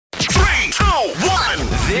1.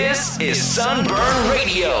 This is Sunburn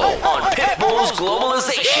Radio on Pitbull's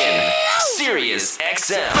Globalization, Sirius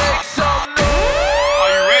XM. Are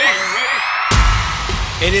you ready?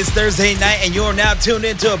 It is Thursday night, and you're now tuned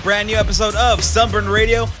into a brand new episode of Sunburn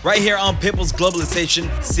Radio right here on Pitbull's Globalization,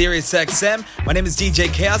 Sirius XM. My name is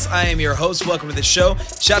DJ Chaos. I am your host. Welcome to the show.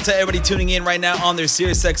 Shout out to everybody tuning in right now on their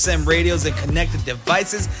Sirius XM radios and connected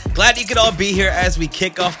devices. Glad you could all be here as we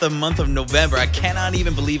kick off the month of November. I cannot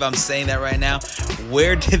even believe I'm saying that right now.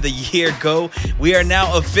 Where did the year go? We are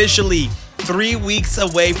now officially 3 weeks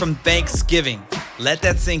away from Thanksgiving. Let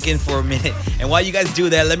that sink in for a minute. And while you guys do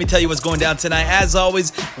that, let me tell you what's going down tonight. As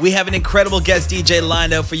always, we have an incredible guest DJ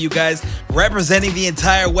lined up for you guys, representing the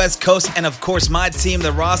entire West Coast, and of course my team,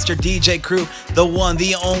 the roster DJ crew, the one,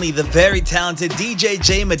 the only, the very talented DJ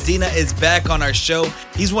J Medina is back on our show.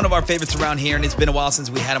 He's one of our favorites around here, and it's been a while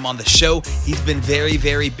since we had him on the show. He's been very,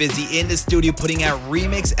 very busy in the studio putting out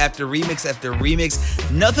remix after remix after remix.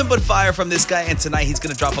 Nothing but fire from this guy, and tonight he's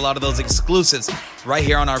going to drop a lot of those exclusives right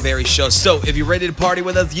here on our very show. So if you're ready to party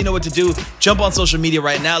with us, you know what to do. Jump on social media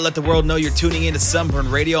right now. Let the world know you're tuning in to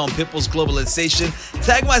Sunburn Radio on Pitbull's Globalization.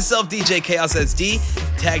 Tag myself, DJ Chaos SD.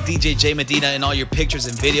 Tag DJ J Medina in all your pictures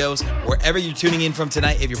and videos. Wherever you're tuning in from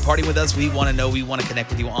tonight, if you're partying with us, we want to know. We want to connect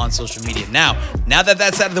with you on social media. Now that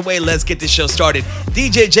that's out of the way, let's get this show started.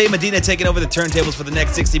 DJ J Medina taking over the turntables for the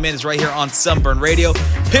next 60 minutes right here on Sunburn Radio.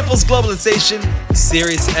 Pitbull's Globalization,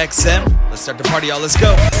 Sirius XM. Let's start the party, y'all. Let's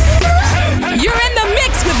go. You're in the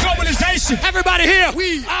mix with Globalization. Everybody here,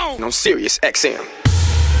 we on Sirius XM.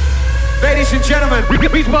 Ladies and gentlemen,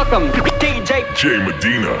 please welcome DJ J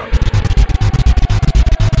Medina.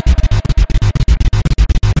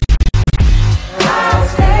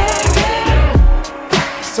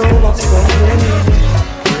 So what's going on?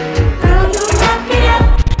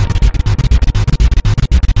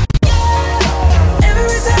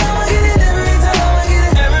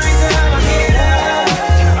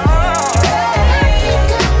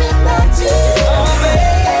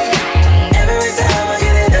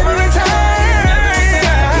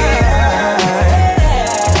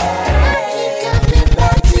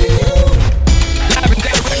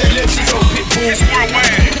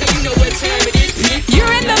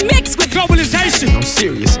 Globalization on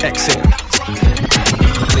Sirius XM. I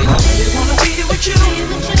really wanna be with you,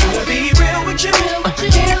 wanna be real with you.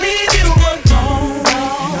 Can't leave you alone.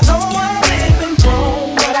 I know I'm living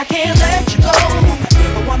wrong, but I can't let you go.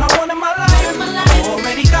 You're the one I want in my life.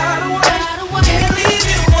 Already got a wife. Can't leave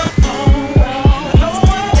you alone. I know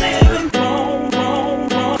I'm living wrong.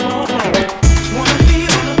 Wanna be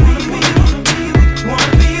with me, wanna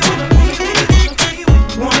be with me,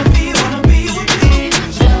 wanna be with me,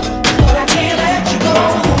 but I can't let you go.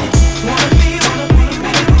 Wanna be with me,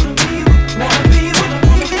 wanna be with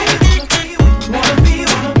me, wanna be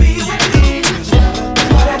with me,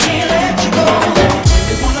 but I can't let you go.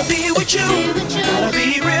 I wanna be with you, wanna be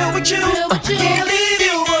real with you. Can't leave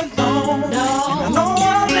you alone, and I know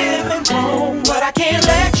I'm living wrong, but I can't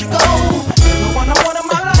let you go. You're the one I want in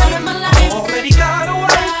my life. Already got a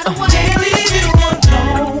wife. Can't leave you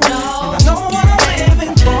alone, and I know I'm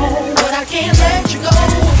living wrong, but I can't let you go.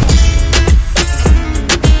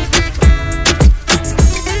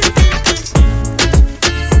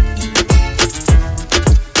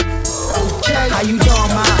 How you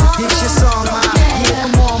doing, ma? This your song, ma. Yeah,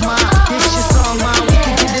 come on, ma. This your song, ma. We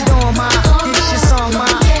can get it on, ma. This your song, ma.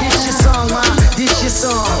 This your song, ma. This your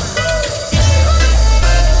song.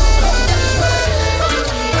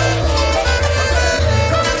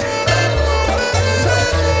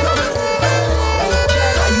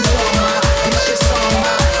 How you doing, ma? This your song,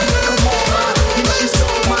 ma. Yeah, come on, ma. This your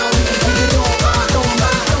song, ma. We can get it on, ma.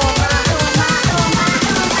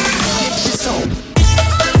 This your song.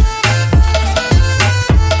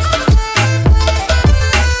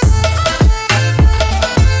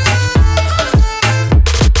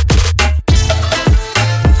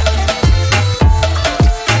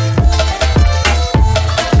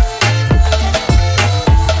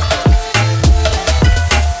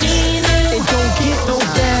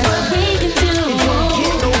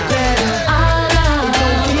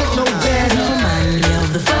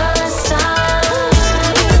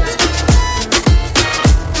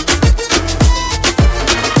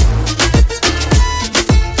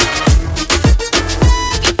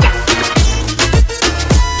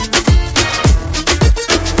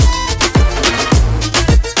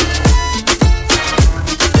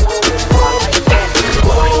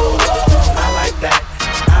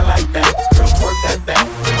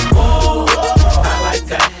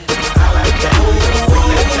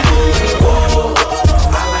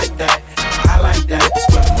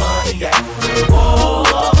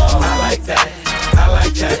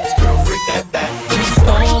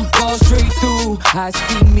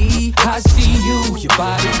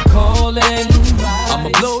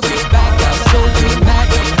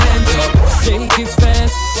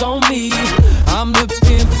 on me. I'm the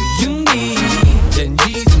pimp you need. 10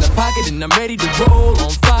 G's in the pocket and I'm ready to roll. On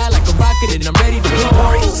fire like a rocket and I'm ready to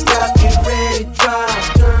blow. Stop, get ready,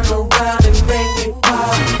 drive, turn around and make it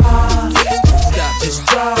pop, pop. Stop, Just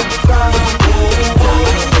drop, drop.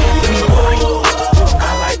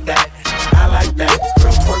 I like that, I like that.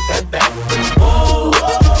 Girl, twerk that back. Oh,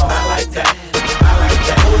 I like that, I like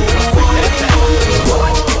that. Freak that back.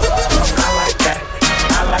 I like that,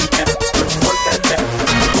 I like that. Girl, twerk that back.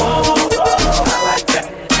 Oh, I like that,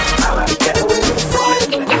 I like that. Freak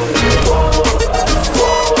that back.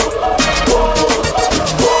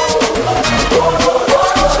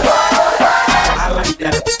 I like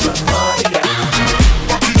that. It's my money. I like that.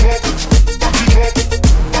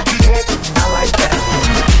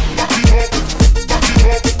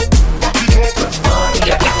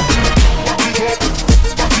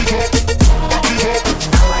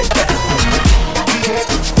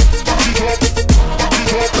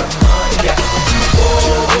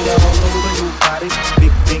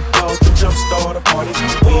 Big, big dog to jumpstart a party.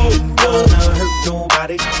 We ain't gonna hurt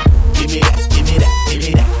nobody. Give me that, give me that, give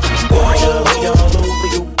me that. Boy, all over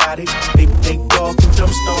your body. Big, big dog to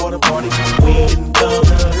jumpstart a party. We ain't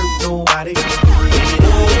gonna hurt nobody. Give me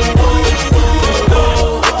that.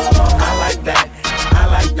 I like that, I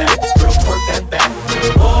like that. Girl, twerk that back.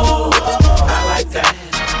 I like that,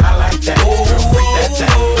 I like that. Girl, freak that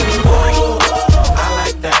back. I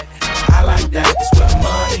like that, I like that. It's where the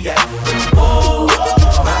money at.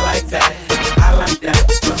 I like that, I like that.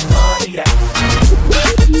 It's where the money at.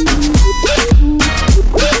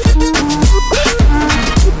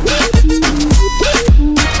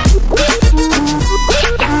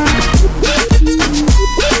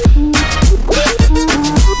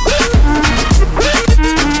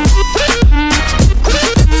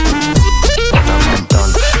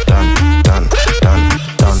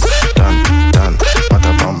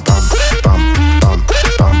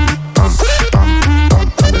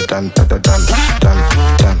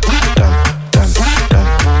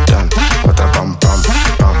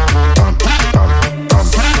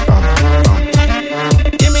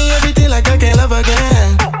 Give me everything like I can't love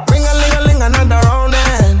again. Ring a ling a ling another round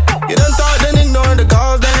then. You done thought then ignore the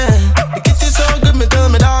calls then. The kitty so good me tell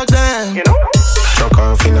me dog then. Chuck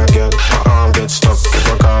off in a girl, my arm get stuck. If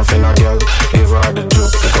I cough in a girl, give her the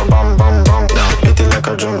juke. You go bam bam bam, now hit it like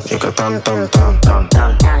a drum. You go tam tam tam tam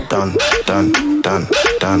tam dun dun dun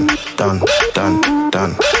dun dun dun dun.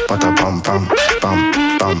 Pata pam pam pam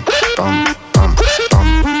pam pam pam pam pam.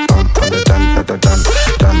 Dun dun dun dun dun dun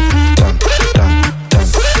dun dun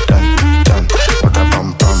dun dun. Pata pam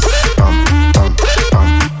pam pam pam pam pam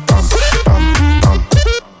pam pam.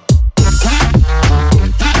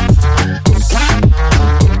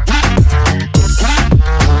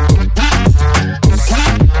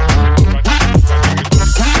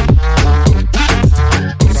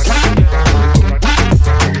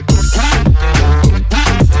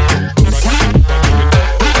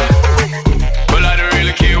 Well, I don't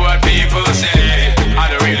really care what people say. I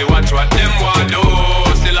don't really watch what them want do.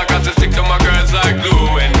 Still I got to stick to my girls like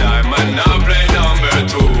glue. And I might not play number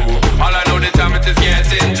two. All I know the time it is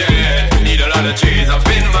getting jet. Need a lot of trees up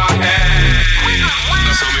in my head.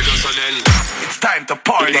 That's how we go, so then it's time to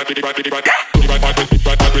party.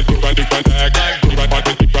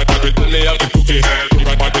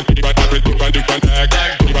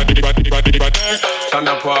 Stand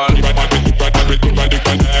up, Paul.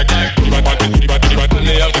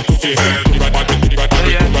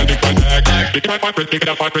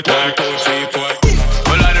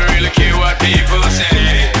 Well, I don't really care what people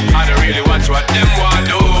say. I don't really watch what them want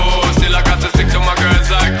do. Still I got to stick to my girls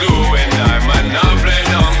like glue. And I might not play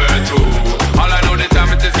number two. All I know the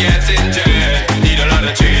time it is getting jet. Need a lot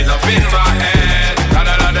of trees up in my head. Got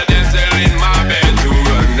a lot of them still in my bed to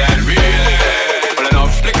run that real. Well,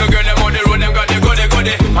 enough little girl them on the road, them got the goody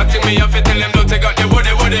goody. I think me have to tell them don't they got the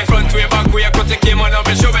woody woody. Front way, back way, I cut the came on up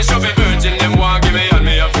and shove it, shove it. Virgin them want give me and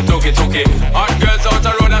me have to took it. Hot girls out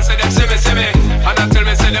the road and say them see me. And I tell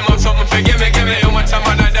me say them have something for give me. How much time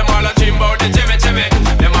I night them all a dream about the Jimmy.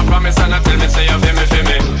 Them a promise and I tell me say you feel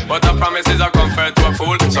me. But a promise is a comfort to a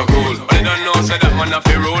fool, so cool. But they don't know say that man have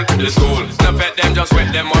to rule the school. Snap at them, just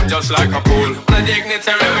wet them up just like a pool. And a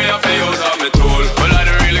dignitary way of use of me tool. Well, I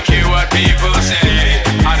don't really care what people say.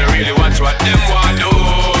 I don't really watch what them want do.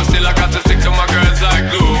 Still I got to stick to my girls like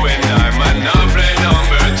glue. And I might not play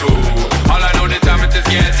number two. All I know the time it is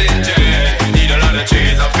getting jet. Need a lot of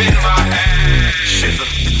trees up in my head. Shizzle,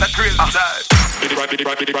 it's a crazy time.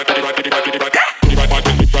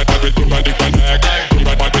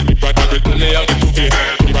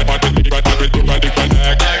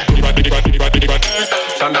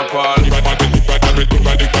 Stand up, Paul.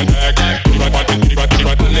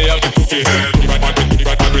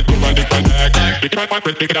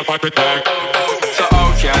 So how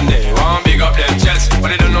can they want big up them chest, but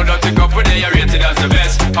they don't know that the couple they are rated as the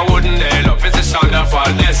best? I wouldn't they love it's the sound of all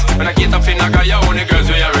this. When I get up in I got your only girls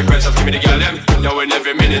with your request, just give me the girl them. Now in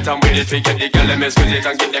every minute I'm with it, we get the girl them, excuse it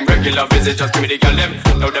and get them regular visit, just give me the girl them.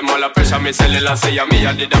 Now them all a pressure me cellular, say I me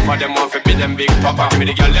I did them for them off it be them big papa. Give me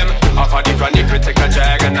the girl them, off of the chronic we take a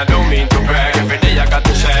drag, and I don't mean to brag. Every day I got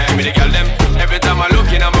to share, give me the girl them. Every time I look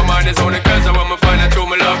in at my mind it's only girls I want me find out who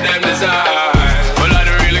me love them desire. Well I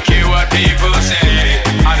don't really care what people say,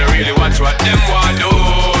 I don't really watch what them want do.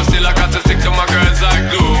 Still I got to stick to my girls like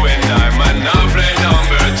glue, and I'm not play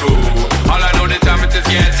number 2. All I know the time it is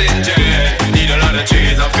getting jet. Need a lot of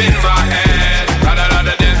trees up in my head, got a lot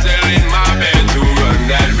of them still in my bed to run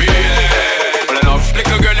that real. Well enough,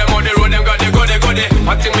 little girl them on the road, them got the goody.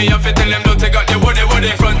 I think me have to tell them don't they got the woody.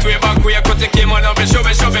 Front way, back way, cut the came on up and shove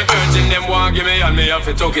it. Virgin them want give me, and me have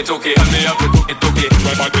to talk it, and me have to talk it, and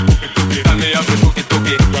me have to talk it, and me have to talk it,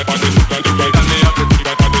 and me have to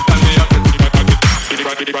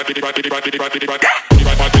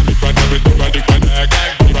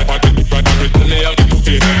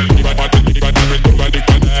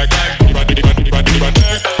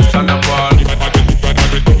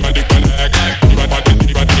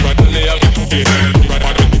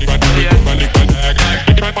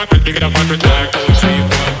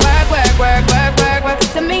work.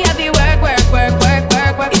 To me, I be work.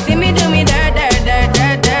 You see me do me dirt.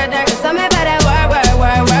 Cause I'm about that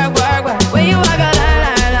work. Where you walk a la.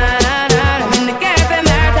 In the cafe,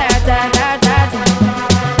 ta.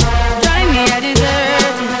 Join me, I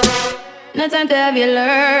deserve it. No time to have you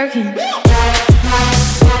lurking.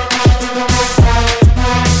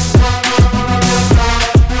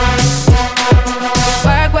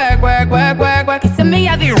 Work. To me,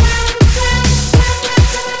 I be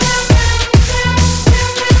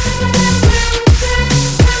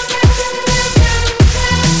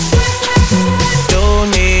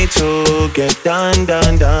to get done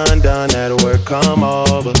at work, come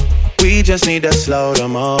over. We just need to slow the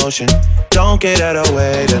motion. Don't get out of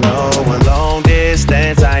way to no one. Long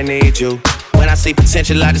distance, I need you. When I see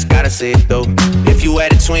potential, I just gotta see it through. If you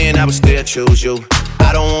had a twin, I would still choose you.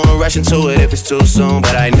 I don't wanna rush into it if it's too soon,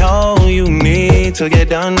 but I know you need to get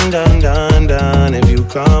done if you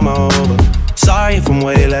come over. Sorry if I'm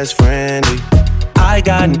way less friendly. I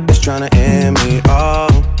got niggas tryna end me, oh,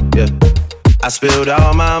 yeah. I spilled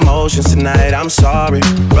all my emotions tonight, I'm sorry.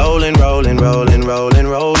 Rolling.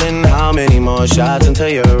 How many more shots until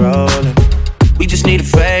you're rolling? We just need a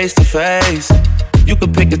face to face. You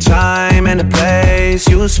could pick the time and the place.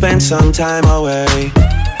 You'll spend some time away.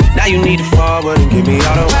 Now you need to forward and give me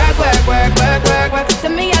all the work. To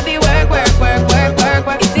me, I be work.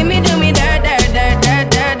 You see me do me dirt.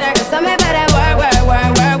 Cause I'm about that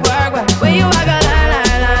work. Where you walk a la.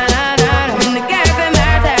 In the cafe,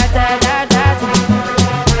 ta.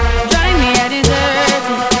 Join me, I deserve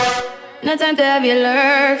it. No time to have you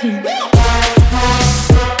lurking.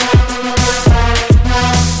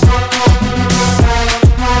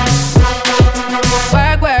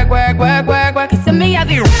 Work. To me, I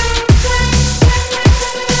be work.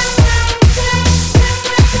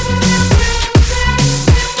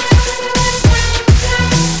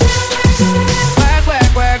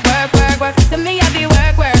 To me, I be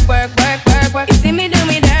work. You see me do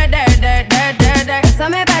me dirt. Cause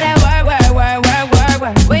I'm about that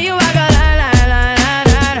work. Where you walk a la.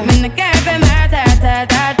 In the cafe, ta.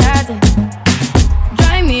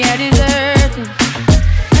 Join me, I deserve it.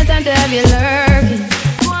 No time to have you lurking.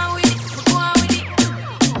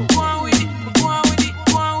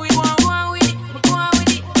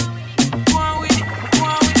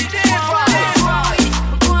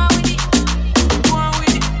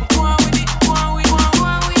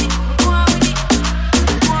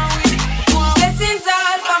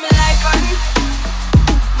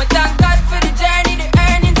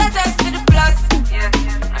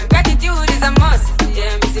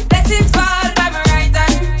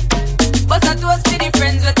 But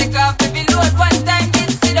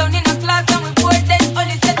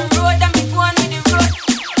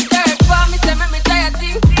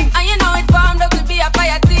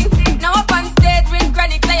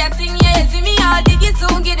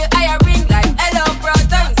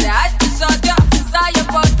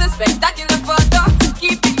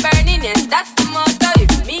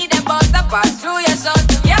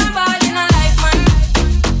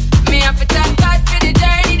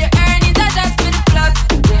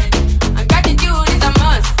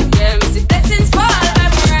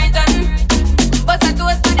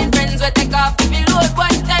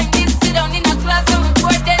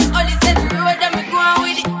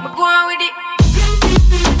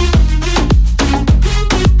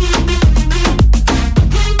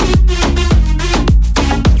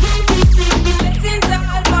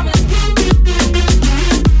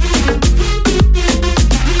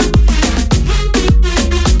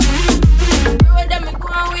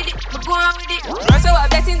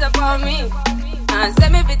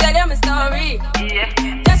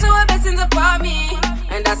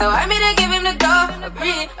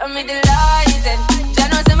rising. Jah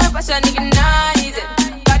know say my passion ignited.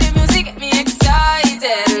 Got the music get me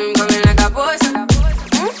excited. Coming like a potion.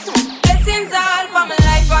 Blessings all for my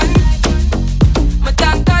life and my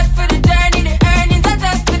thank God for the journey, the earnings are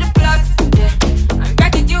just for the plus. Yeah, and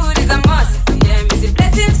gratitude is a must. Yeah, me see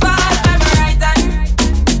blessings fall by my right hand.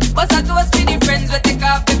 But I toast with the friends we take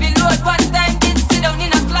off every load. One time did sit down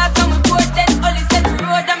in a class on my board, then only said the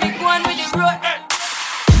road and me go on with the road.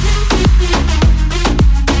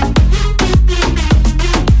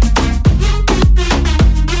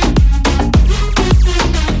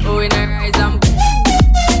 Oh, in a rise and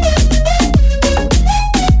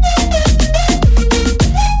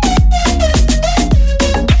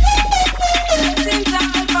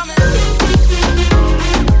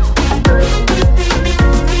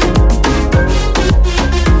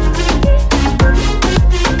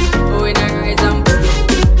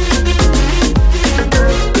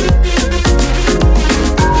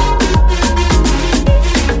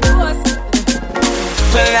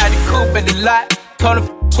lot, told him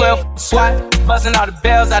 12 swat, buzzing all the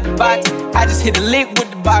bells out the box. I just hit a lick with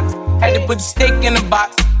the box, had to put the stick in the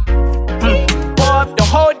box. Pour up the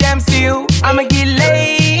whole damn seal, I'ma get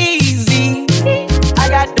lazy. I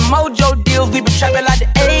got the mojo deals, we been trapping like the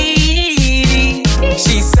 80s.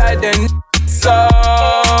 She southern, so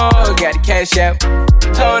got the cash out.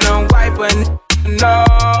 Told him wipe a no,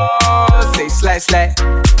 say slash slash.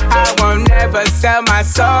 I won't never sell my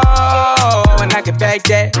soul, and I can back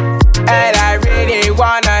that. And I really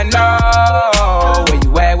wanna know where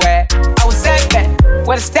you at. I was at that,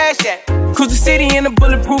 where the stash at? Cruise the city in a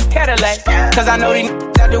bulletproof Cadillac. Cause I know these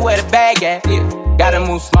out there where the bag at. Yeah. Gotta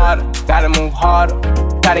move smarter, gotta move harder.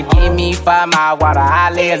 Gotta give me 5 mile water. I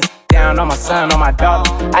lay down on my son, on my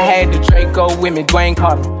daughter. I had the Draco with me, Dwayne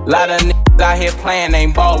Carter. Lot of niggas out here playing,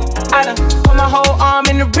 ain't ballin'. I done put my whole arm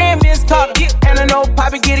in the rim, Vince Carter. And I know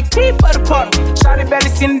Poppy get a key for the party. Shawty better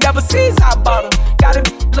seen the double C's, I bought her. Got a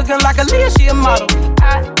looking like a Leah, she a model.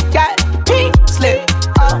 I got pink slip,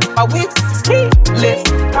 my weeks is keyless.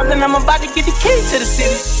 Something I'm about to get the key to the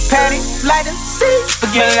city. Patty, lighter, see.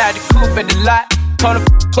 Forgetting out the coupe at the lot. Told her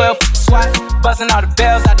 12 swat, buzzing all the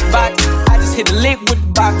bells out the box. I just hit a lick with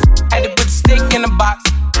the box, had to put the stick in the box.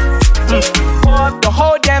 Pour up the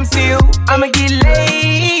whole damn seal, I'ma get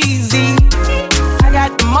lazy. I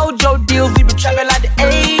got the mojo deals, we been trapping like the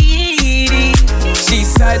 80s. She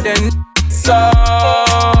southern, so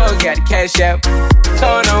got the cash out.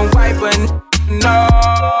 Told them wipe a no,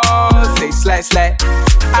 say slash slash.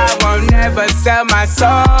 I won't never sell my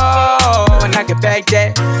soul, and I can back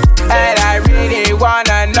that. And I really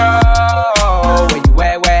wanna know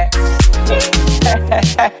where you at.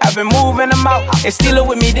 I've been moving them out. And steal it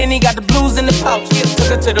with me, then he got the blues in the pouch. Took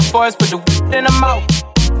her to the forest, put the in the mouth.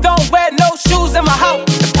 Don't wear no shoes in my house.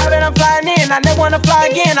 The private I'm flying in, I never wanna fly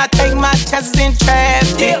again. I take my chances in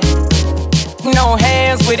traffic. No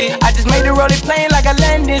hands with it. I just made the rolling plane like a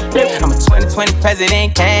landing strip. I'm a 2020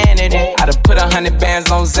 president candidate. I done put 100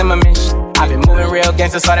 bands on Zimmerman. I been moving real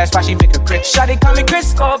gangster, so that's why she pick a crit. Shawty call me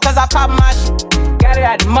Crisco, cause I pop my shit. Got it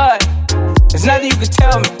out the mud. There's nothing you can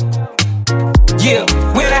tell me. Yeah,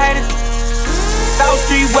 when I had it, South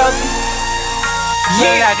Street wealthy.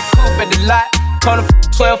 Yeah, I had the coupe at the lot. Told him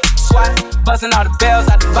 12 swat, buzzing all the bells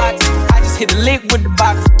out the box. I just hit a lick with the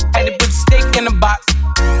box, had to put the stick in the box.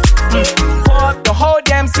 Pour up the whole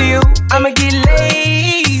damn seal, I'ma get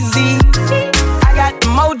lazy. I got the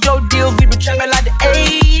mojo deals, we been trapping like the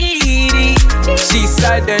 80s. She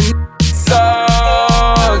southern, so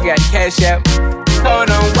got the cash out. Told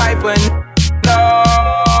them wipe a no,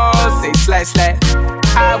 say slash slash.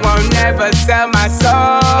 I won't never sell my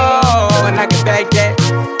soul, and I can back that.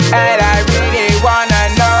 And I really wanna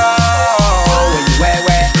know where you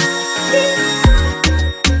at.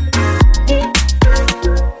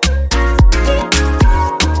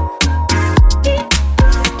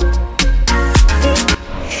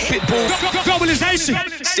 Globalization.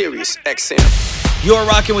 Sirius XM. You're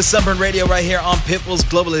rocking with Sunburn Radio right here on Pitbull's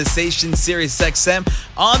Globalization Sirius XM.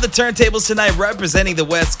 On the turntables tonight, representing the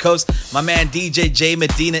West Coast, my man DJ J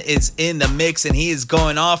Medina is in the mix and he is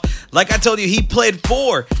going off. Like I told you, he played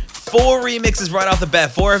four remixes right off the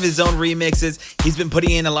bat, 4 of his own remixes. He's been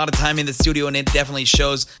putting in a lot of time in the studio and it definitely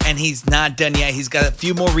shows, and he's not done yet. He's got a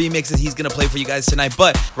few more remixes he's going to play for you guys tonight.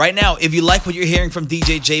 But right now, if you like what you're hearing from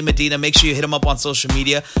DJ J Medina, make sure you hit him up on social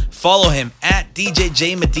media. Follow him at DJ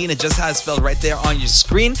J Medina, just how it's spelled right there on your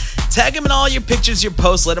screen. Tag him in all your pictures, your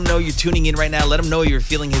posts. Let him know you're tuning in right now. Let him know you're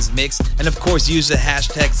feeling his mix. And of course, use the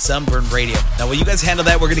hashtag Sunburn Radio. Now, while you guys handle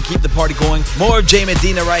that, we're going to keep the party going. More of J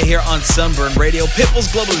Medina right here on Sunburn Radio, Pitbull's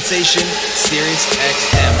Globalization, Sirius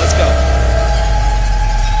XM. Let's go.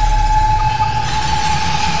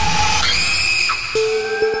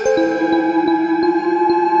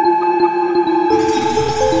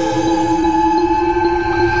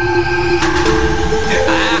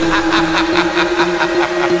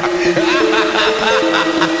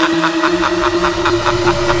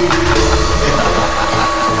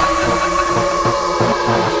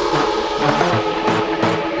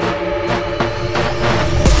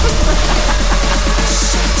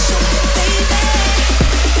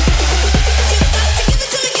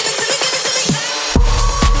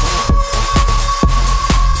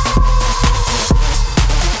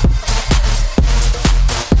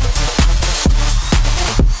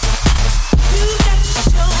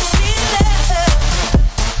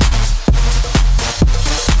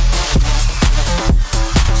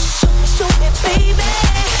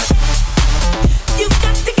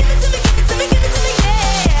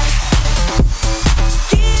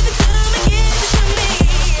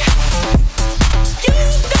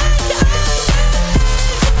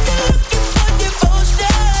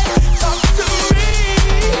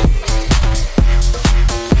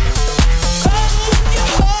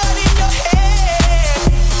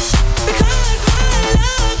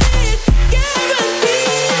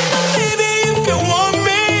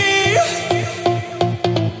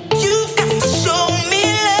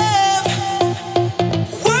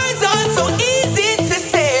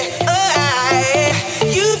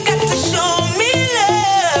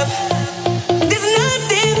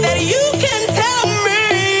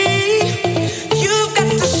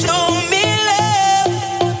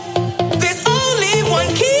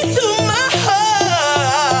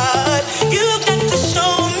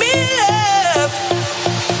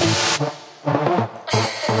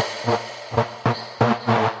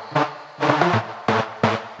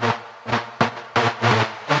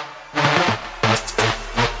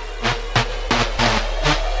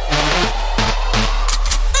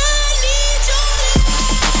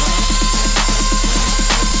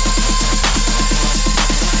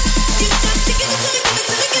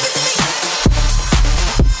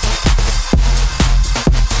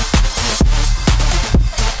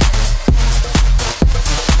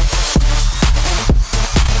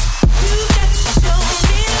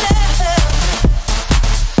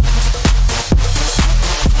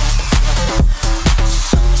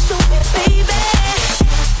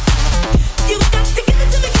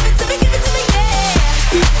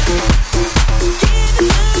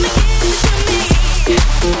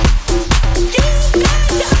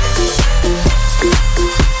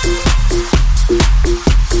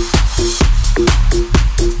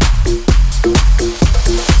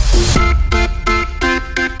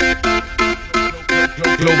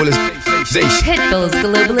 Globalization. Pitbull's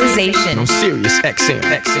Globalization. On Sirius XM.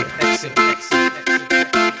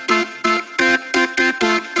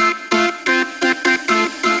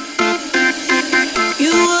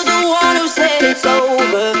 You were the one who said it's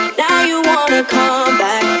over. Now you wanna come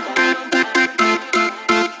back.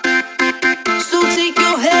 So take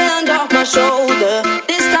your hand off my shoulder.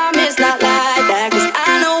 This time it's not like that, 'cause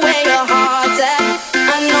I know where your heart's at.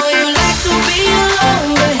 I know you like to be alone,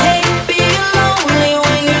 but hey, be lonely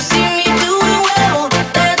when you see me doing well.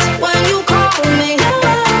 That's when you call me.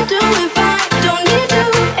 I'm doing fine, don't need you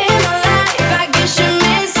in my life. I guess you're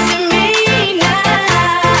missing me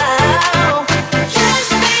now.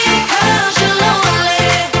 Just because you're lonely.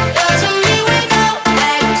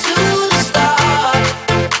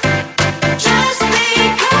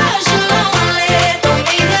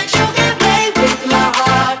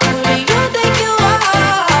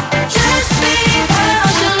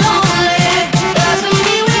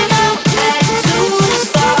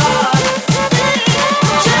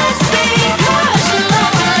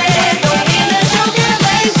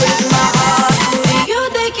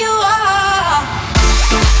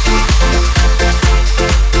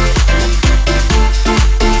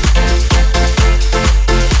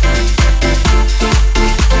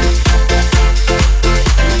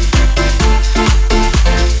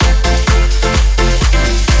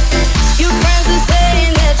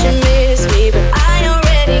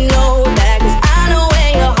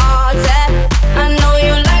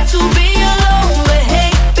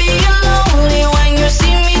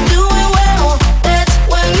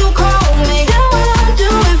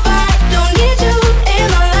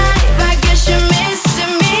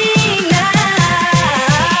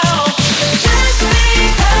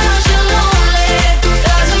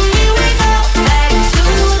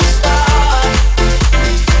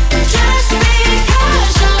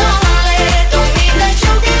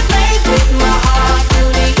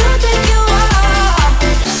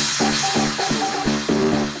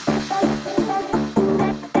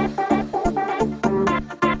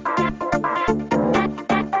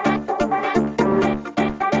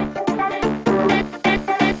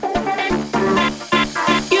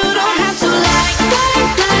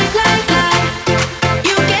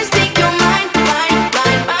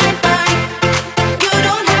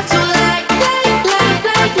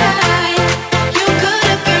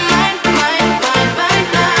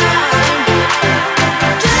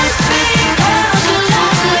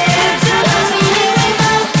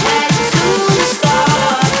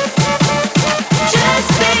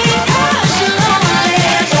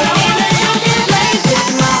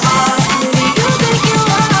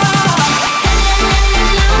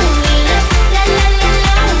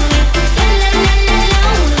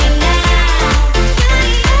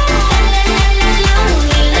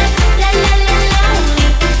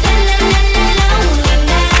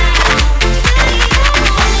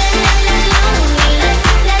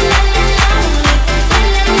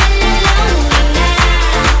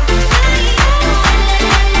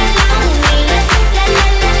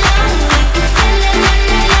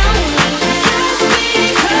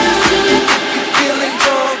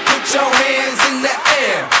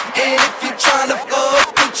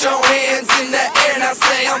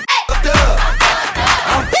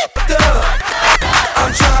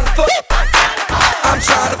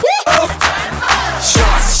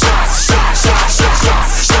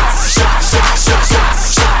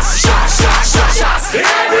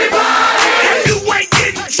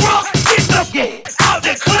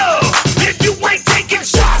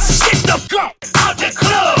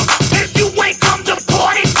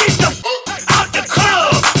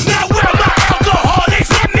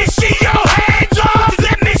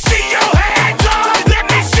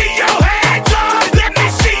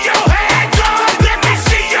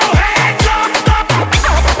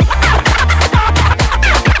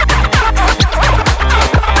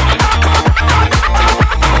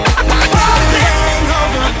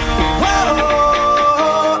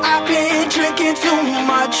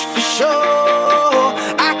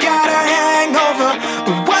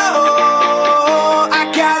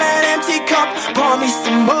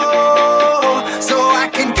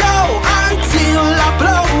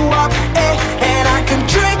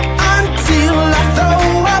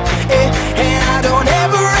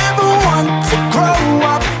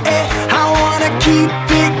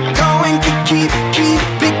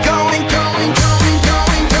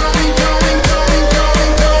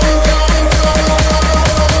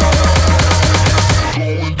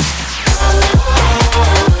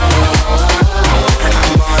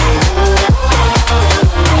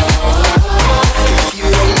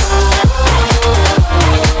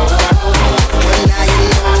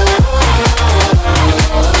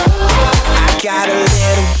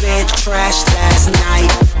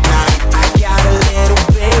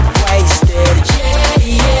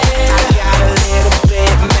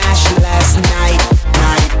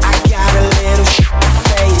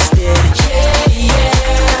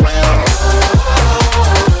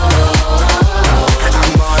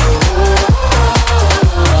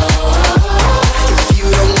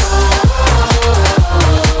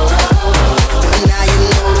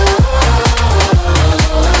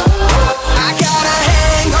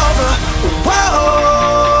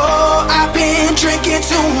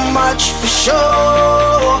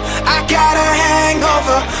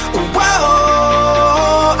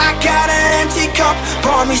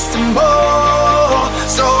 pour me some more,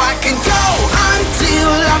 so I can go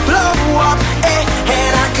until I blow up,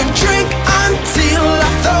 and I can drink until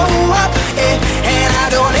I throw up, and I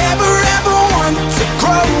don't ever want to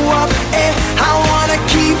grow up, I wanna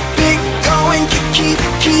keep it going, keep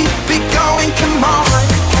it going, come on.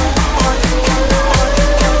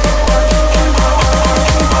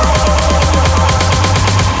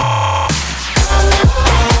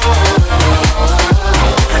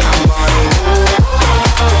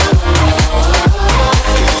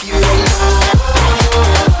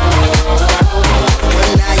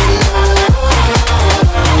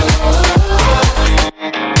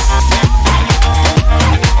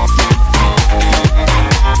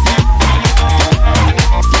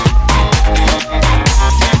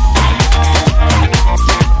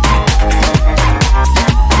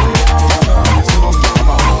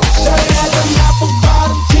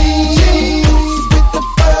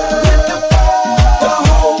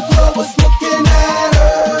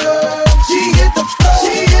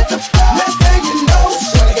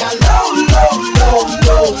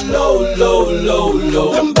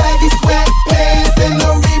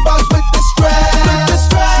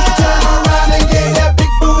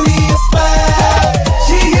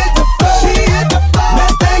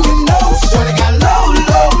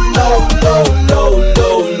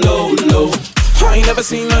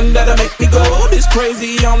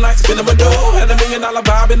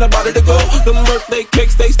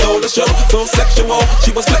 So sexual,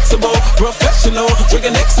 she was flexible, professional,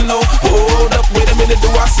 drinking Xanol. Hold up, wait a minute, do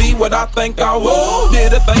I see what I think I will?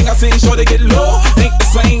 Did a thing I seen, sure to get low. Ain't the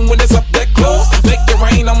same when it's up that close. Make it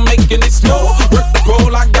rain, I'm making it snow. Work the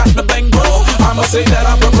pole, I got the bang roll. I'ma say that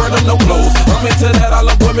I prefer them no clothes. I'm into that, I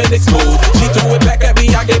love women exposed. She threw it back at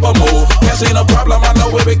me, I gave her more. Cash ain't a problem, I know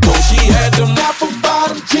where it goes. She had them apple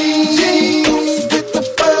bottom jeans with the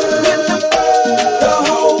fur. The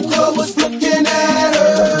whole club was looking at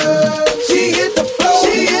her.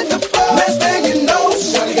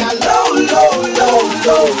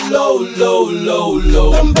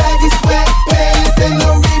 Low. Them baggy sweatpants and the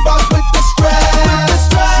Reeboks with the strap.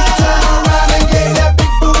 She turned around and gave that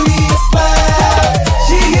big booty a slap.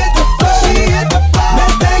 She hit the floor.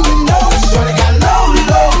 Next thing you know, shorty got low.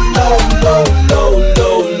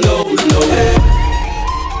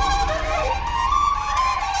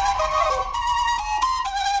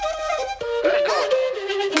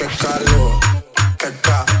 Qué calor,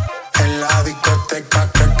 en la discoteca,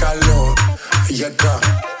 qué calor. Y acá.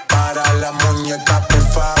 Para la muñeca, por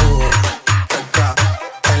favor. Acá,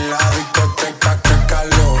 en la discoteca, qué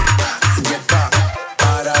calor. Y acá,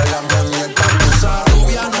 para la muñeca. Esa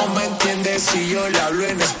rubia no me entiende si yo le hablo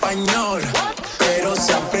en español, pero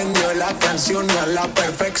se aprendió la canción a la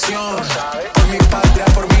perfección. Por mi patria,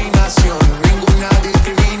 por mi nación, ninguna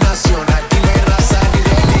discriminación. Aquí no hay raza ni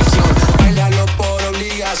religión. Bailalo por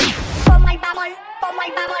obligación. Pon my bubble, pon my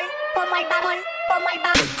bubble, pon my bubble, pon my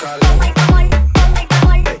bubble. Qué calor.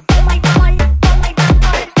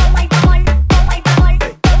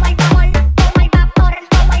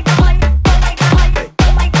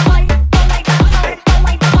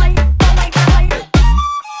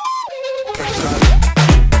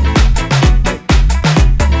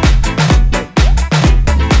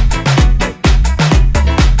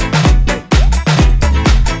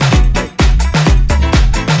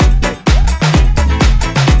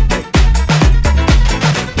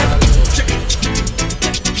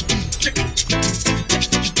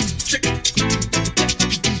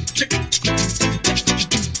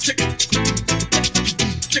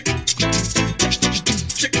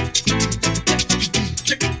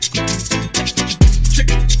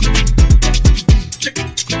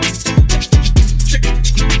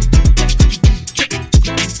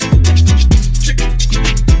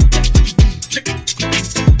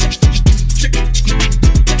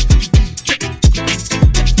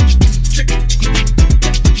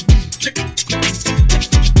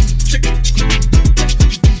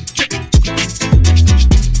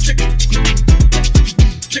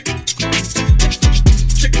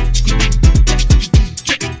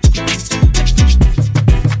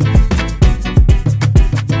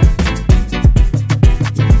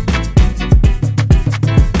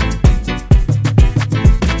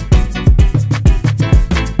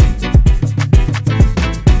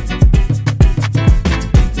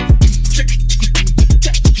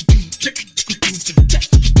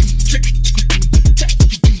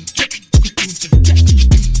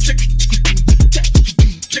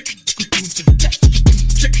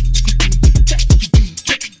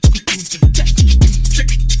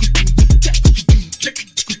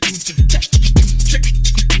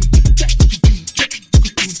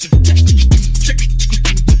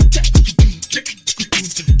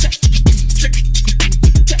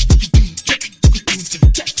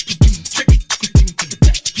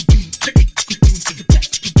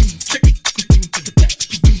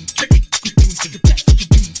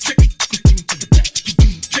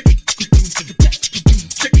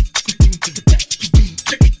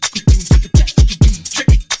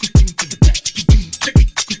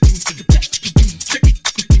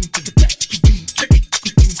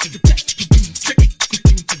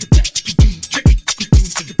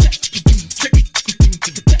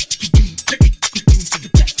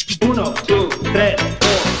 that.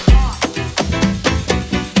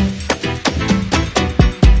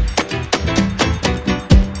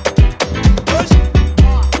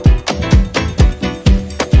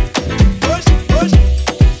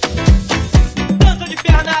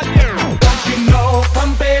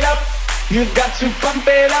 You've got to pump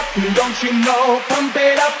it up, don't you know? Pump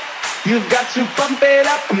it up. You've got to pump it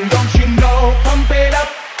up, don't you know? Pump it up.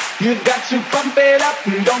 You've got to pump it up,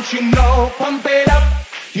 don't you know? Pump it up.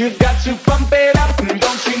 You've got to pump it up,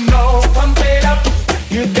 don't you know? Pump it up.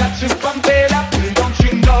 You've got to pump it up, don't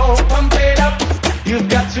you know? Pump it up. You've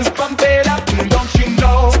got to pump it up, don't you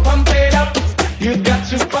know? Pump it up. You've got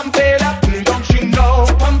to pump it up, don't you know?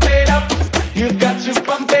 Pump it up. You've got to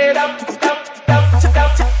pump it up.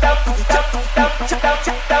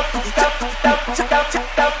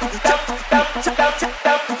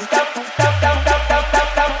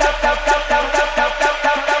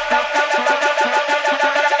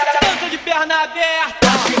 Dança de perna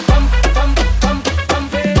aberta.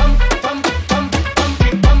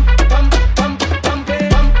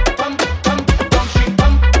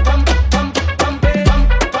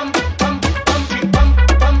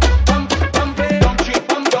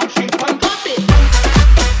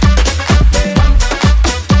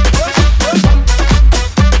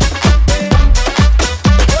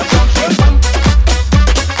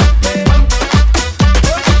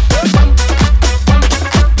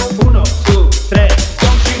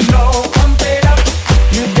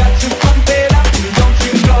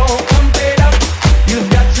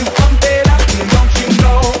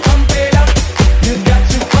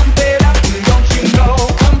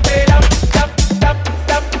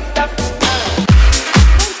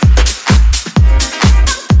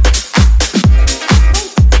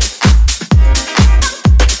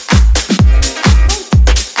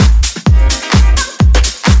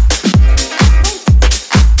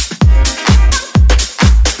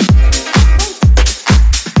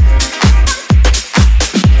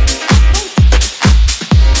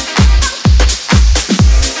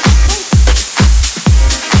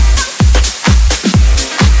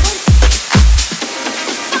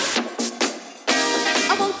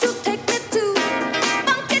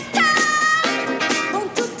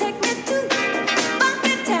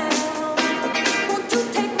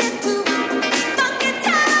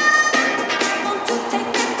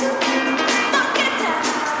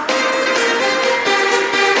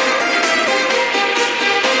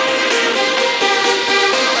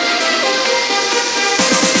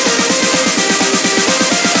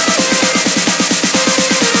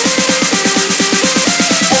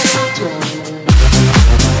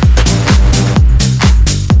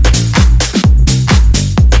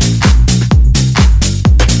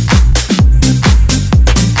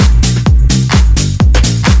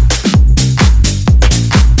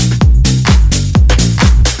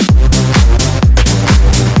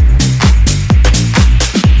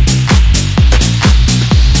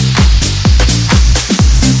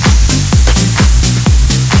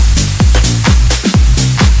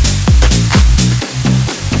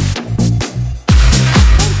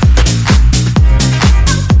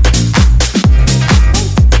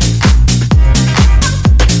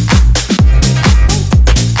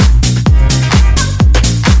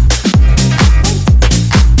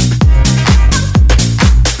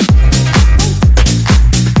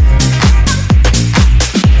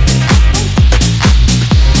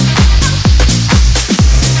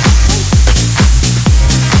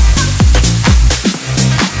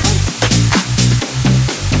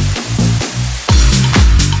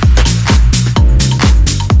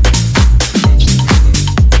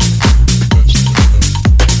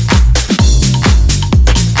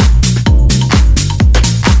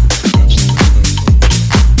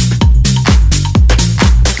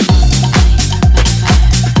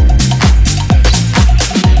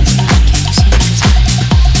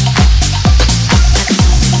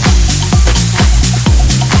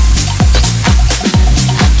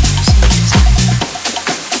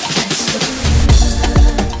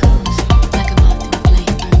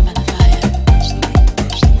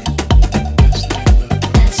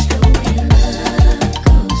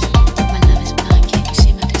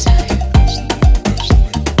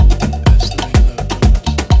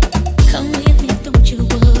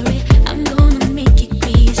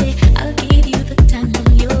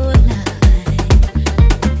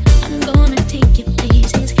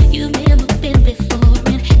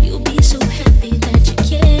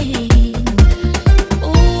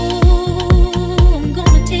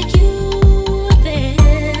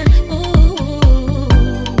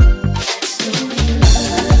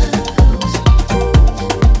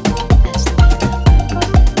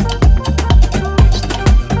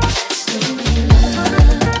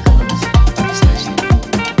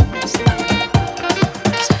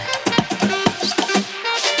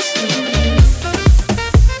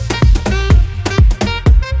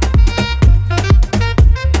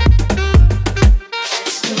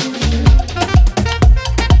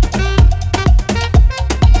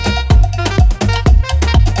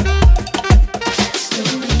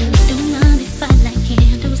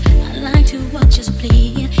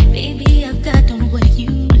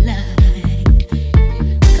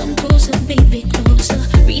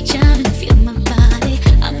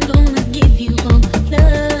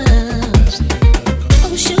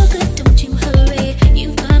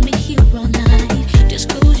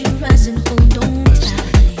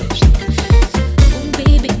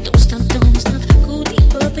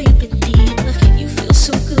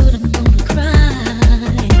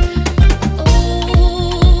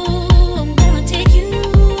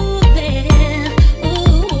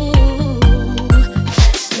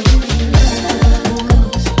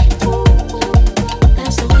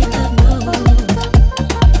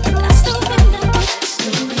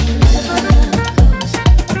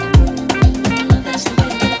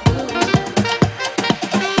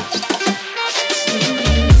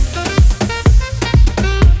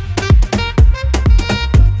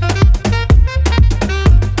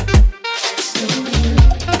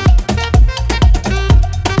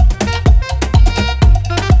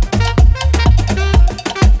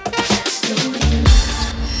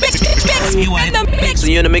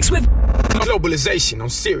 you're in the mix with Globalization on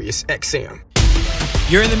Sirius XM.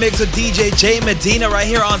 You're in the mix with DJ J Medina right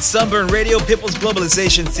here on Sunburn Radio, People's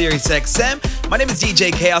Globalization Series XM. My name is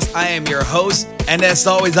DJ Chaos. I am your host. And as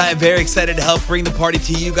always, I am very excited to help bring the party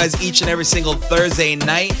to you guys each and every single Thursday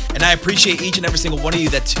night. And I appreciate each and every single one of you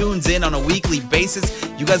that tunes in on a weekly basis.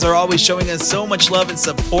 You guys are always showing us so much love and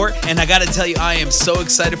support. And I got to tell you, I am so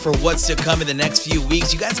excited for what's to come in the next few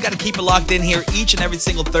weeks. You guys got to keep it locked in here each and every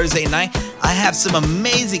single Thursday night. I have some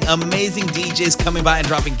amazing DJs coming by and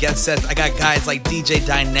dropping guest sets. I got guys like DJ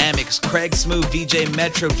Dynamics, Craig Smooth, DJ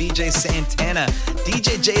Metro, DJ Santana,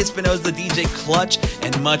 DJ J Espinoza, DJ Clutch,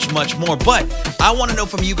 and much, much more. But I want to know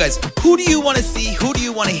from you guys, who do you want to see, who do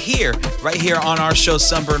you want to hear right here on our show,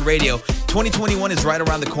 Sunburn Radio? 2021 is right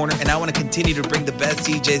around the corner, and I want to continue to bring the best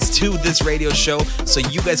DJs to this radio show so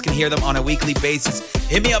you guys can hear them on a weekly basis.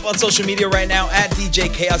 Hit me up on social media right now at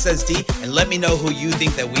DJ Chaos SD and let me know who you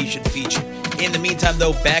think that we should feature. In the meantime,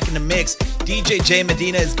 though, back in the mix, DJ J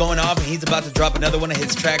Medina is going off and he's about to drop another one of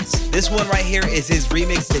his tracks. This one right here is his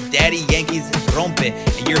remix to Daddy Yankee's Rompe,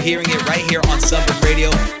 and you're hearing it right here on Sunburn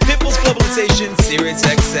Radio, People's Globalization, Sirius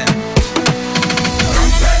XM.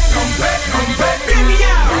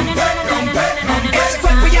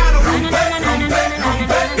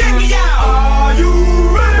 Are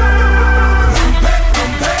you ready?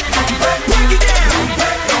 Break it down.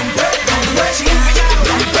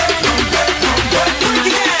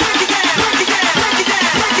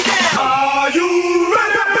 Are you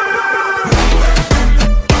ready?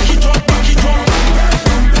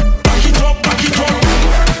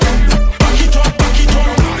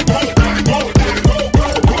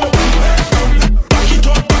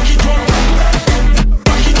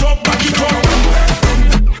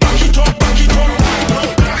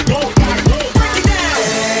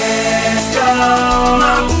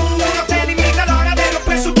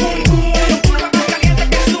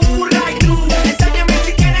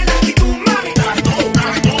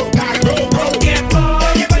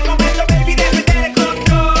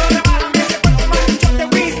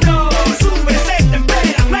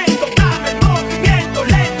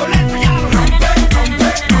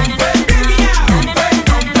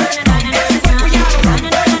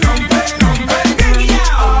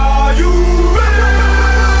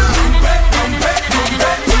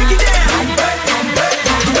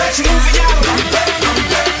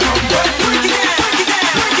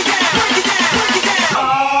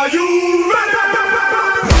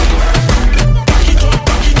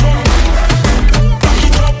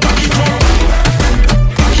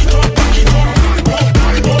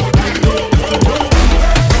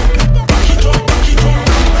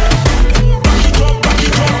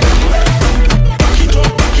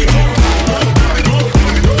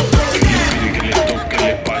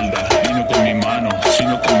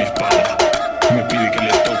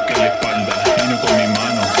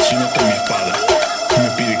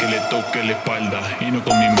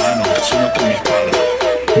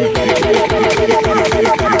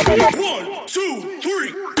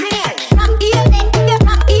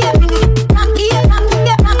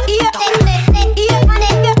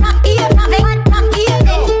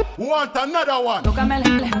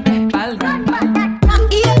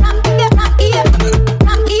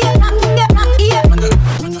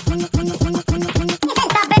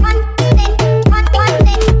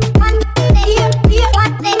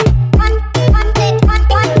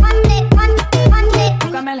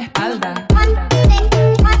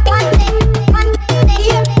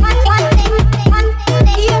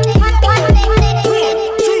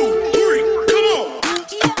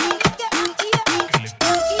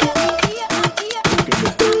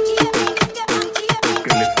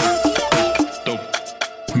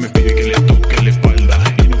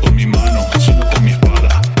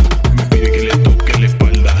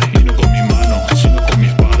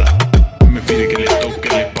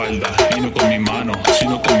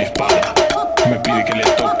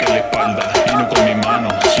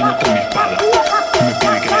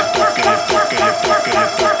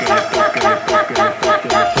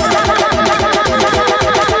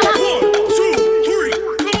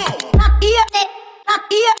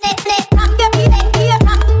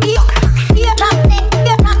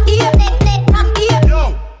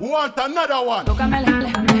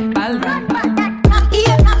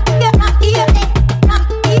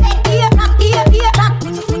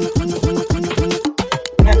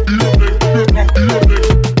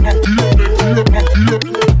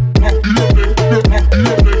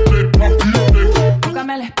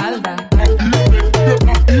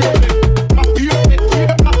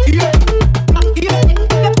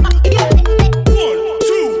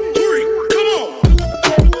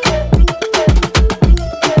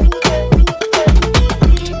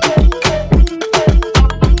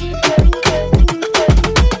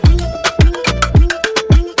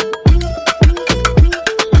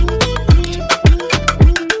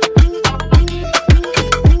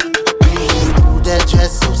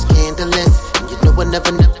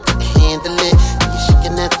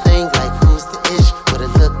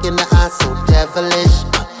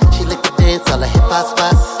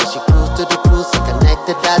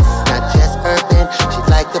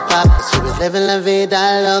 living la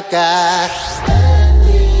vida loca.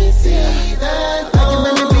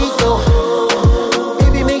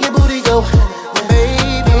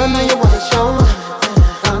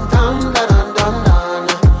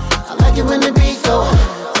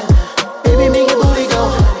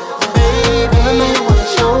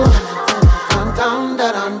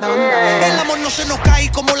 El amor no se nos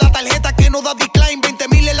cae como la tarjeta que no da decline.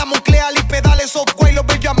 20,000 en la Monclear y pedales software. Los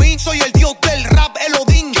Benjamin, soy el dios del rap, el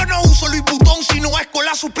Odín. Yo no uso Louis Vuitton, sino es con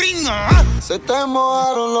la Supreme. Se te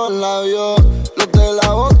mojaron los labios, los de la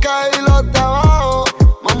boca y los de abajo.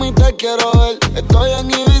 Mami, te quiero ver, estoy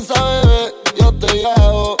en Ibiza, bebé, yo te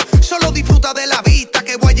llevo. Solo disfruta de la vista,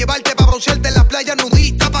 que voy a llevarte pa' broncearte en la playa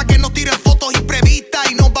nudista, pa' que nos tiren fotos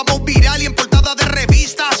imprevistas y nos vamos viral y en portada de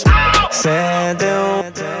revistas.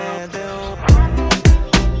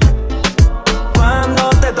 Cuando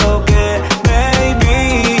te toque,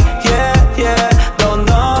 baby, yeah, yeah, don,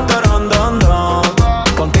 don, don, don, don.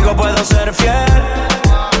 Contigo puedo ser fiel,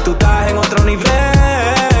 tú estás en otro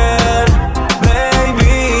nivel,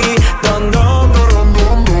 baby, don, don, don,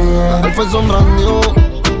 don, don. Él fue sombrando,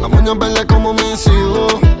 la moña verde como mis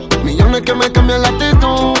hijos, millones que me cambian la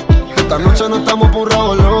actitud. Esta noche no estamos por un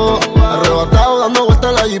revolú, arrebatado dando vueltas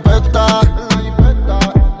en la jipeta.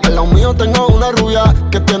 Al lado mío tengo una rubia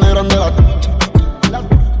que tiene grande la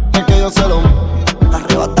es que yo se lo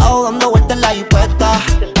Arrebatado dando vueltas en la jipeta.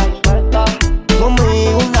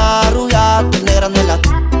 Conmigo una rubia tiene grande la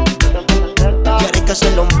quiere que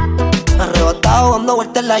se lo arrebatado dando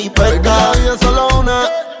vueltas en la jipeta. Baby, es solo una,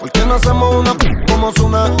 ¿por qué no hacemos una como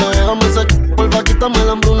Zuna? Déjame ese porfa, quítame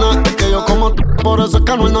la hambruna. Es que yo como por eso es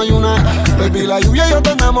que no hay una. Baby, la lluvia y yo te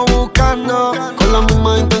andamos buscando con las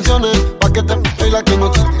mismas intenciones, pa' que te y la que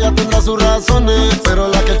no ya tendrá sus razones, pero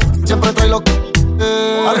la que siempre trae lo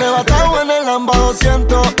arrebatado en el Lamba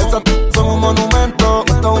 200, esas son un monumento.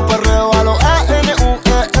 Esto es un perreo a los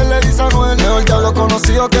A-N-U-E, le dice Anuel. Mejor diablo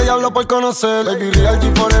conocido que diablo por conocer. Baby, real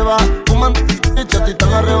G forever, fuman y ti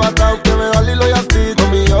tan arrebatado que me da Lilo y Asti.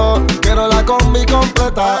 Conmigo quiero la combi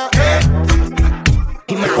completa.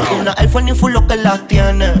 Y me cojo una Air Force ni full lo que las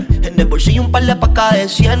tiene. En el bolsillo un par de pacas de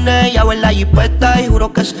cienes. Ya en la jipeta y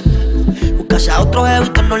juro que se buscase a otro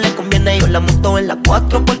jevito no le conviene. Yo la monto en la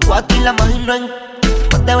 4x4 y la imagino en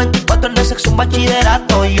más de 24 en el sexo un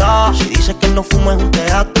bachillerato. Yo, si dice que no fumo es un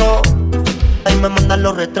teatro, ahí me mandan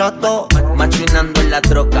los retratos. Machinando en la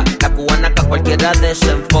troca, la cubana que a cualquiera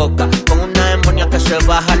desenfoca. Con una demonia que se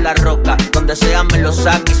baja la roca. Donde sea me lo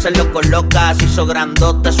saca y se lo coloca. Se hizo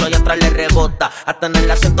grandote, eso allá atrás le rebota. Hasta en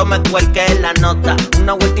el acento me cuelque la nota.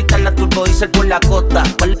 Una vueltita en la turbo diesel por la costa.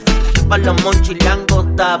 Pa' los monchis y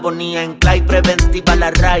langota. Bonía en clay, preventiva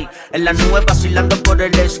la ray. En la nube vacilando por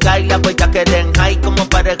el sky. La huella que den high como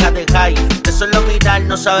pareja de high. De solo mirar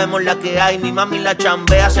no sabemos la que hay. Mi mami la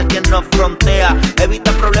chambea, sé quien nos frontea.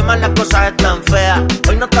 Evita problemas, las cosas están feas.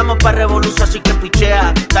 Hoy no estamos pa' revolución, así que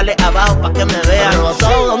pichea. Dale abajo pa' que me vean.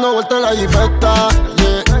 Arrebatado dando vueltas en la jipeta,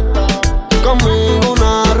 yeah. Conmigo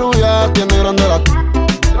una rubia tiene grande la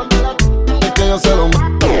es que yo se lo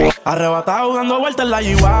arrebatado dando vueltas en la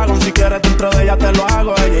G-Wagon. Si quieres dentro de ella te lo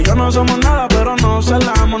hago. Ella y yo no somos nada pero nos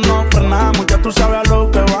celamos, nos frenamos. Ya tú sabes a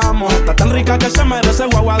lo que vamos. Está tan rica que se merece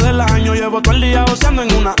guagua del año. Llevo todo el día goceando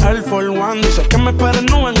en una Air Force One. Dice que me esperen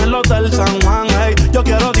nube en el Hotel San Juan. Hey, yo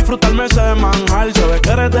quiero disfrutarme ese manjar. Se ve que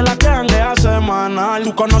eres de la que janguea semanal.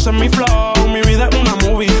 Tú conoces mi flow, mi vida es una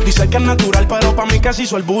movie. Dice que es natural pero pa' mí que se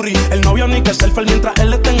hizo el booty. El novio ni que selfie mientras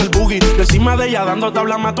él está en el boogie. Yo encima de ella dando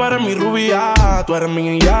tabla más. Tú eres mi rubia, tú eres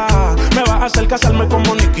mi ya. Me vas a hacer casarme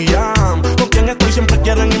como Nicky Jam. Con quien estoy siempre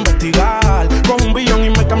quieren investigar. Con un billón y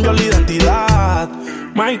me cambió la identidad.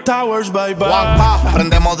 Mike Towers, bye bye.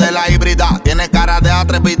 Prendemos de la híbrida. Tiene cara de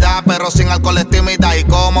atrevida, pero sin alcohol es tímida. Y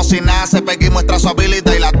como si nace, Peggy muestra su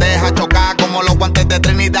habilidad y la deja chocar como los guantes de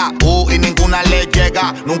Trinidad. Y ninguna le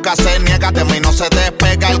llega, nunca se niega, de mí no se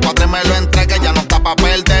despega. El cuadre me lo entrega, ya no está pa'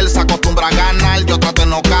 perder. Se acostumbra a ganar, yo trato de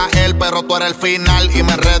no caer, pero tú eres el final y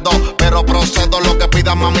me enredo. Pero procedo, lo que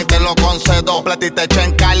pidas mami te lo concedo. Platiste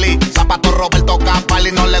en Cali, zapato Roberto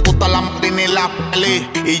Capali. No le gusta la Mari ni la peli.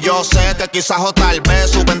 Y yo sé que quizás o tal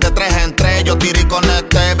vez suben de 3 en 3. Yo tiré con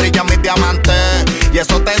este, brilla mis diamantes. Y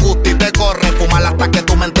eso te gusta y te corre. Fumar hasta que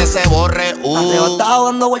tu mente se borre. Arrebatado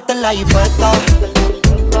dando vueltas en la jipeta.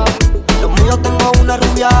 Lo mío tengo una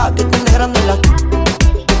rubia que tiene grande la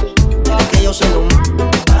quiere que yo se lo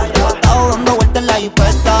arrebatado dando vueltas en la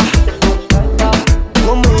jipeta.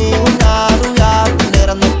 Conmigo una rubia tiene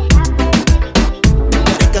grande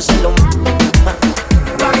quiere que se lo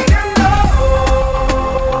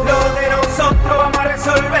Lo de nosotros vamos a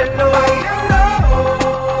resolverlo. Bailando,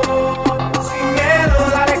 sin miedo,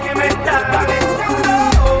 dale que me está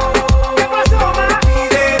calentando.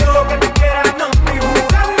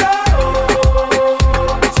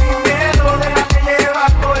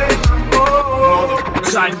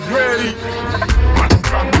 ready.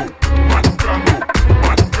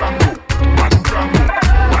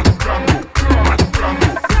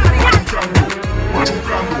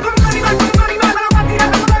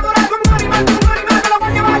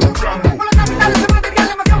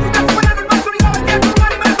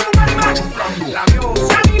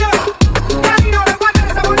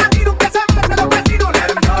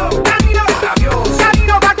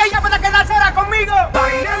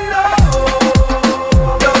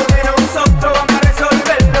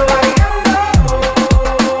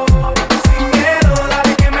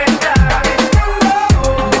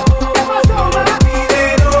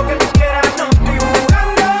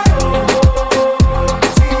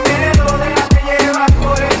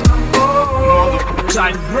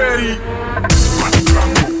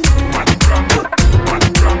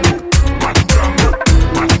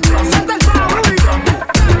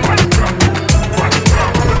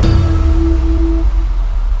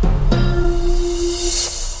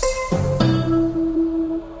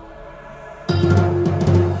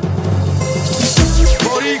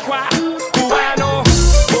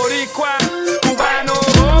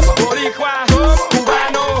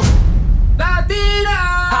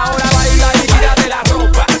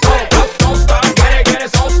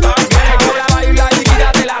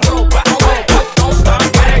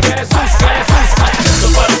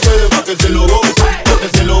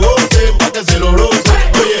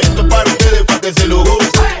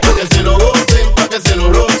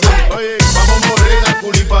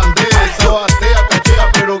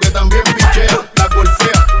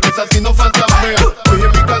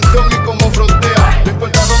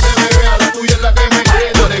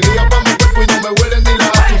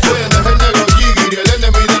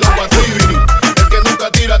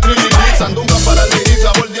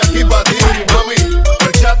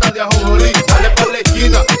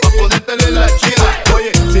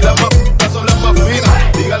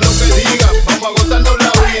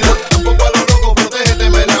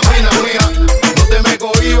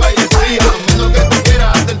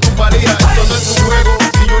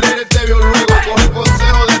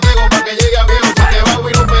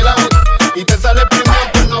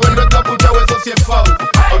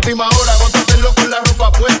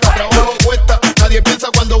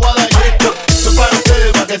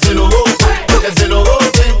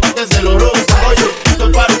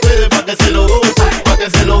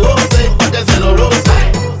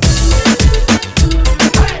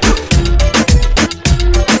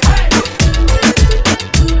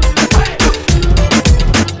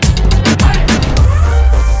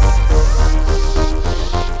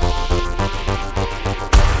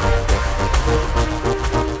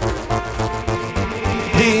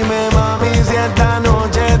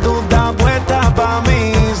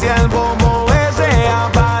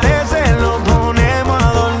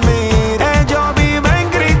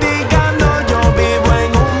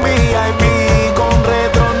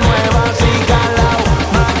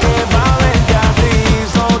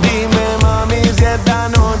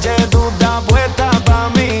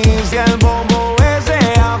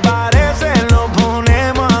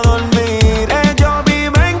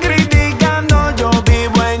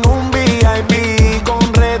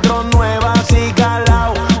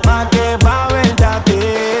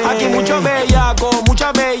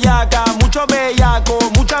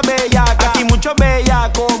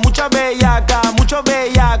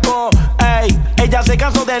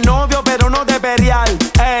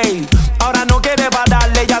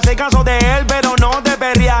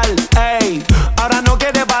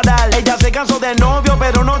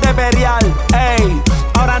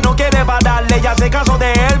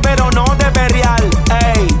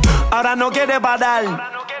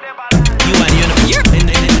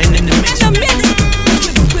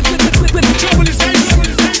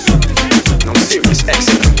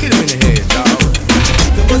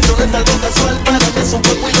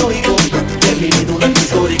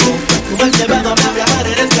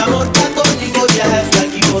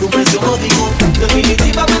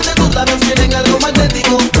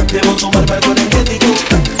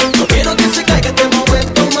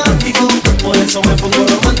 Por eso me pongo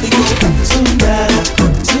romántico.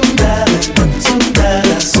 Sunburn.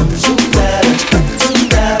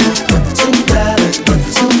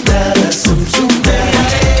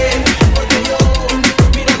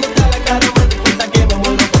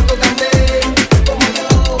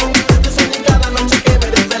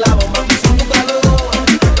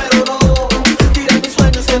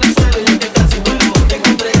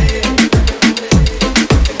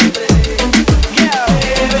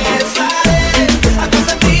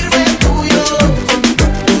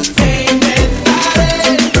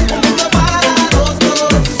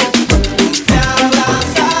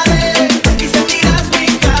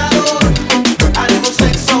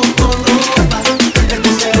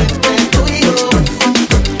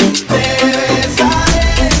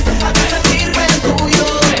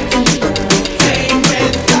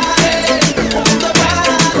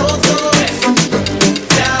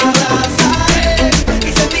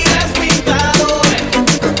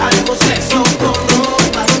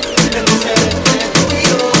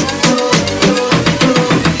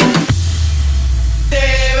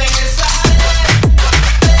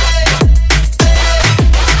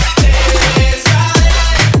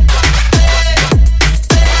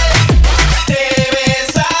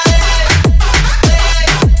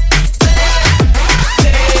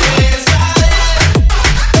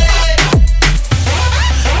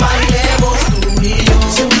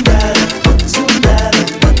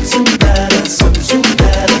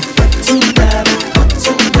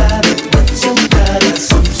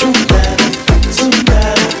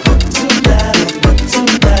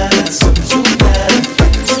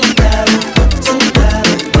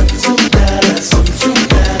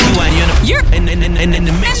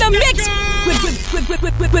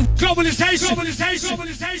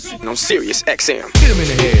 on Sirius XM. Hit him in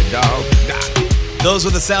the head, dog. Those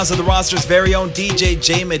were the sounds of the roster's very own DJ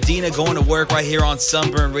J Medina going to work right here on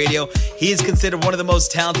Sunburn Radio. He is considered one of the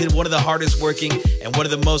most talented, one of the hardest working, and one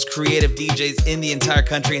of the most creative DJs in the entire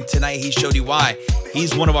country. And tonight he showed you why.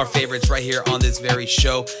 He's one of our favorites right here on this very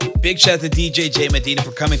show. Big shout out to DJ J Medina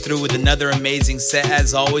for coming through with another amazing set.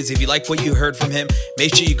 As always, if you like what you heard from him,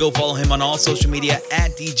 make sure you go follow him on all social media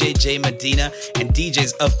at DJ J Medina. And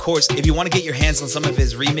DJs, of course, if you want to get your hands on some of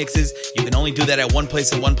his remixes, you can only do that at one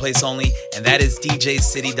place and one place only, and that is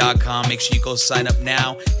DJcity.com. Make sure you go sign up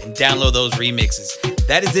now and download those remixes.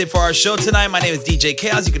 That is it for our show tonight. My name is DJ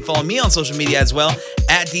Chaos. You can follow me on social media as well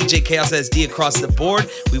at DJ Chaos SD across the board.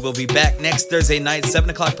 We will be back next Thursday night, 7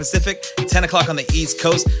 o'clock Pacific, 10 o'clock on the East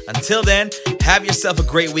Coast. Until then, have yourself a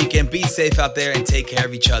great weekend. Be safe out there and take care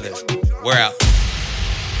of each other. We're out.